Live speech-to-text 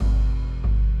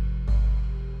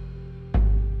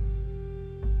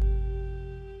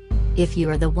If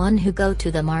you're the one who go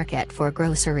to the market for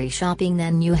grocery shopping,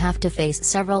 then you have to face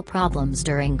several problems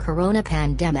during corona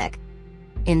pandemic.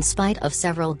 In spite of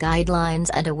several guidelines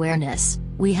and awareness,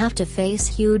 we have to face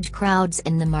huge crowds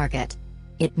in the market.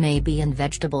 It may be in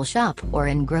vegetable shop or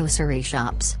in grocery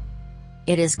shops.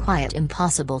 It is quite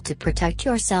impossible to protect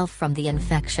yourself from the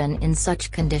infection in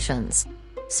such conditions.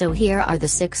 So here are the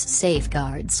 6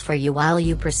 safeguards for you while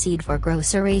you proceed for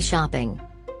grocery shopping.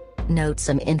 Note: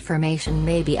 some information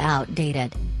may be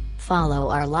outdated. Follow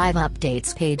our live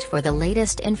updates page for the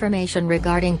latest information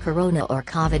regarding corona or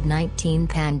COVID-19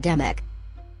 pandemic.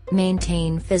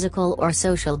 Maintain physical or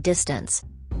social distance.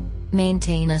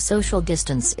 Maintain a social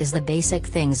distance is the basic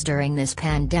things during this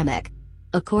pandemic.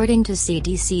 According to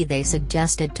CDC, they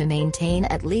suggested to maintain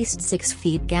at least 6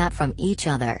 feet gap from each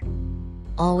other.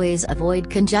 Always avoid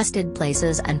congested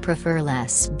places and prefer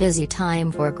less busy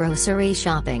time for grocery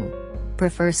shopping.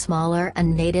 Prefer smaller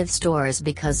and native stores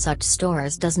because such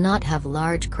stores does not have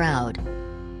large crowd.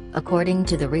 According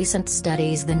to the recent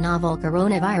studies, the novel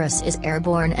coronavirus is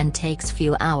airborne and takes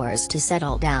few hours to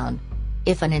settle down.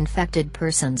 If an infected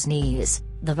person sneezes,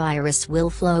 the virus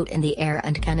will float in the air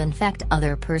and can infect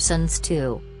other persons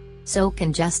too. So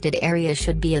congested areas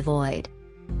should be avoided.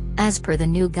 As per the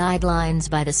new guidelines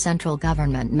by the central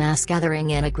government, mass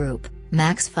gathering in a group,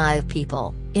 max 5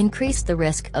 people, increase the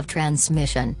risk of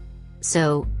transmission.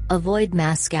 So, avoid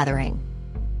mass gathering.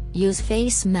 Use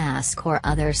face mask or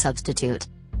other substitute.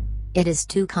 It is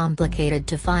too complicated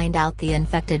to find out the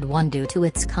infected one due to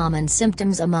its common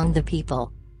symptoms among the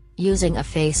people. Using a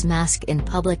face mask in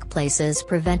public places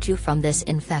prevent you from this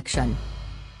infection.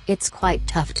 It's quite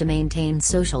tough to maintain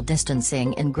social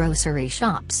distancing in grocery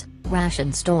shops,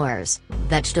 ration stores,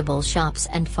 vegetable shops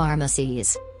and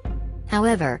pharmacies.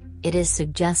 However, it is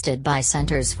suggested by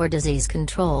Centers for Disease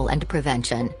Control and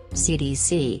Prevention,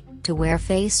 CDC, to wear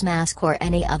face mask or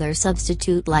any other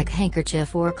substitute like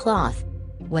handkerchief or cloth.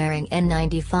 Wearing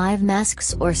N95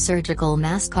 masks or surgical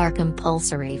mask are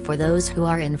compulsory for those who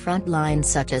are in front line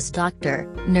such as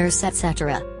doctor, nurse,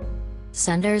 etc.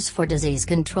 Centers for Disease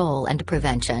Control and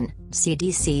Prevention,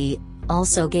 CDC,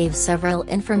 also gave several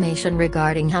information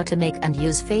regarding how to make and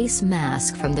use face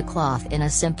mask from the cloth in a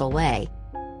simple way.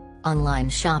 Online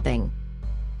shopping.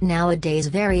 Nowadays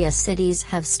various cities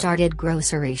have started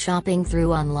grocery shopping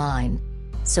through online,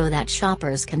 so that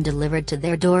shoppers can deliver to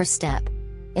their doorstep.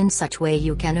 In such way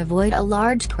you can avoid a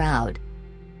large crowd.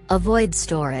 Avoid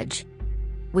storage.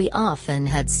 We often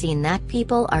had seen that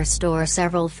people are store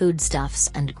several foodstuffs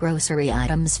and grocery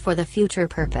items for the future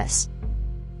purpose.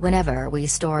 Whenever we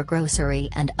store grocery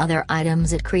and other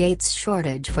items, it creates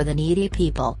shortage for the needy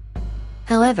people.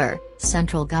 However,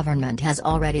 central government has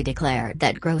already declared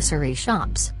that grocery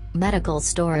shops, medical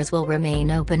stores will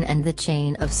remain open and the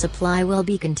chain of supply will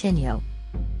be continue.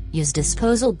 Use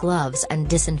disposal gloves and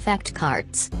disinfect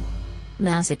carts.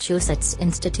 Massachusetts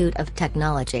Institute of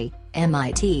Technology,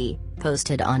 MIT,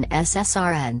 posted on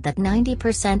SSRN that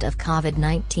 90% of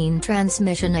COVID-19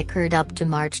 transmission occurred up to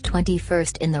March 21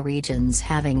 in the regions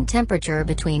having temperature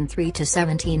between 3 to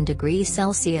 17 degrees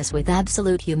Celsius with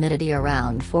absolute humidity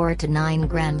around 4 to 9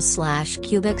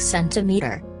 grams/cubic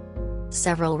centimeter.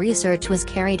 Several research was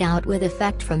carried out with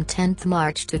effect from 10th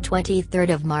March to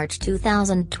 23rd of March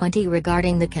 2020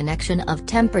 regarding the connection of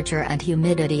temperature and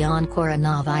humidity on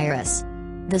coronavirus.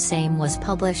 The same was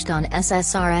published on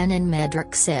SSRN in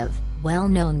Medrxiv,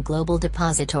 well-known global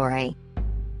depository.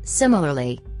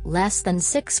 Similarly, less than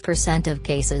 6% of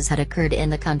cases had occurred in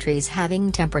the countries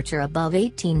having temperature above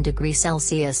 18 degrees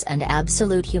Celsius and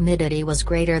absolute humidity was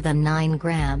greater than 9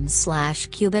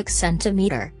 grams/cubic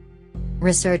centimeter.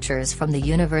 Researchers from the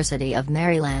University of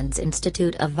Maryland's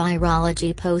Institute of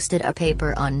Virology posted a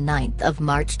paper on 9th of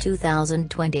March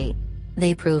 2020.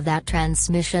 They prove that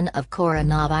transmission of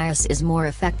coronavirus is more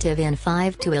effective in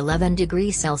 5 to 11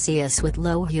 degrees Celsius with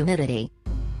low humidity.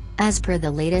 As per the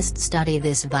latest study,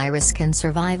 this virus can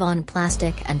survive on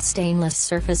plastic and stainless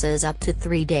surfaces up to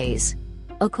 3 days.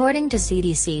 According to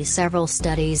CDC, several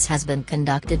studies has been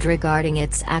conducted regarding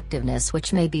its activeness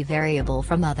which may be variable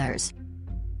from others.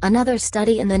 Another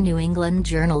study in the New England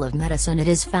Journal of Medicine, it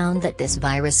is found that this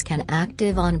virus can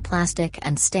active on plastic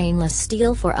and stainless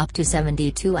steel for up to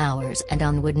 72 hours and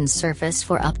on wooden surface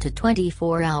for up to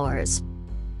 24 hours.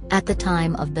 At the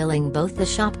time of billing, both the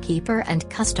shopkeeper and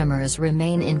customers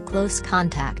remain in close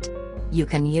contact. You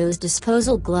can use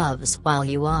disposal gloves while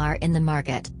you are in the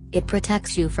market, it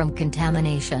protects you from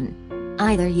contamination.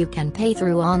 Either you can pay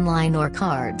through online or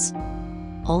cards.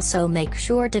 Also make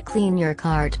sure to clean your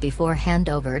cart before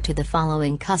handover to the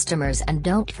following customers and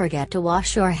don't forget to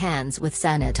wash your hands with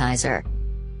sanitizer.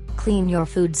 Clean your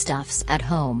foodstuffs at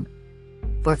home.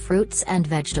 For fruits and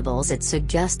vegetables, it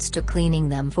suggests to cleaning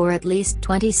them for at least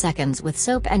 20 seconds with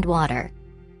soap and water.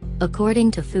 According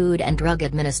to Food and Drug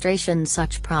Administration,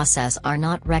 such process are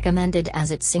not recommended as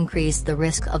it's increase the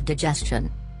risk of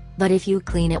digestion. But if you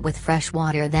clean it with fresh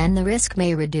water, then the risk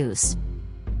may reduce.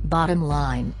 Bottom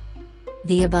line.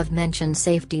 The above-mentioned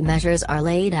safety measures are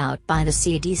laid out by the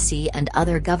CDC and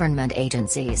other government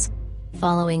agencies.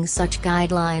 Following such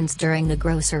guidelines during the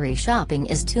grocery shopping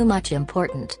is too much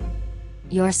important.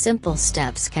 Your simple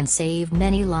steps can save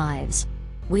many lives.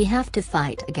 We have to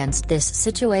fight against this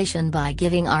situation by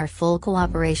giving our full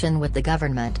cooperation with the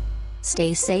government.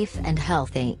 Stay safe and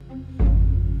healthy.